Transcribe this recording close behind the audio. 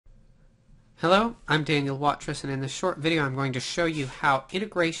Hello, I'm Daniel Watrous, and in this short video I'm going to show you how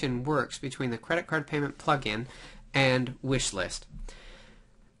integration works between the credit card payment plugin and WishList.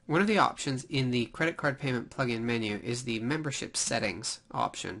 One of the options in the credit card payment plugin menu is the membership settings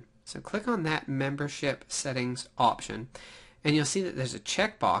option. So click on that membership settings option and you'll see that there's a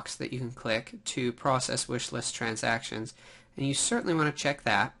checkbox that you can click to process WishList transactions, and you certainly want to check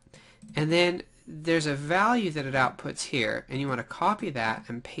that. And then there's a value that it outputs here, and you want to copy that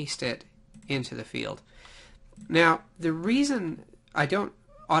and paste it into the field. Now, the reason I don't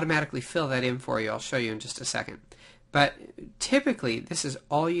automatically fill that in for you, I'll show you in just a second. But typically, this is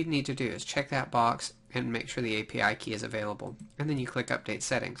all you need to do is check that box and make sure the API key is available. And then you click Update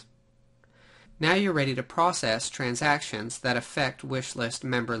Settings. Now you're ready to process transactions that affect WishList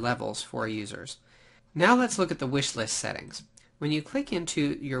member levels for users. Now let's look at the WishList settings. When you click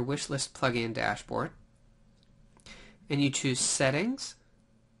into your WishList plugin dashboard and you choose Settings,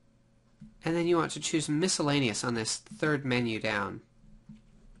 and then you want to choose Miscellaneous on this third menu down.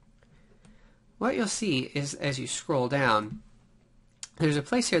 What you'll see is, as you scroll down, there's a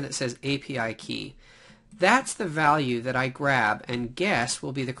place here that says API key. That's the value that I grab and guess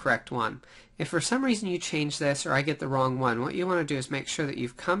will be the correct one. If for some reason you change this or I get the wrong one, what you want to do is make sure that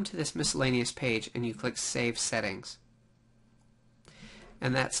you've come to this miscellaneous page and you click Save Settings.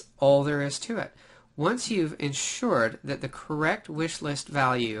 And that's all there is to it. Once you've ensured that the correct WishList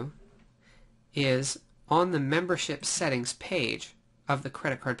value is on the membership settings page of the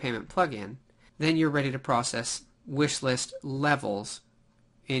credit card payment plugin, then you're ready to process WishList levels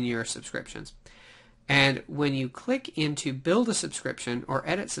in your subscriptions. And when you click into build a subscription or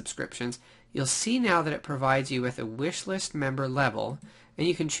edit subscriptions, you'll see now that it provides you with a WishList member level, and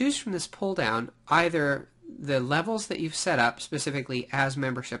you can choose from this pull down either the levels that you've set up specifically as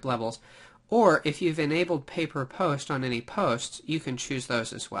membership levels, or if you've enabled pay per post on any posts, you can choose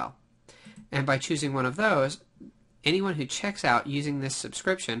those as well. And by choosing one of those, anyone who checks out using this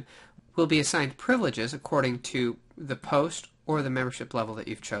subscription will be assigned privileges according to the post or the membership level that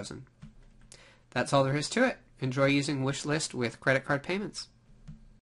you've chosen. That's all there is to it. Enjoy using WishList with credit card payments.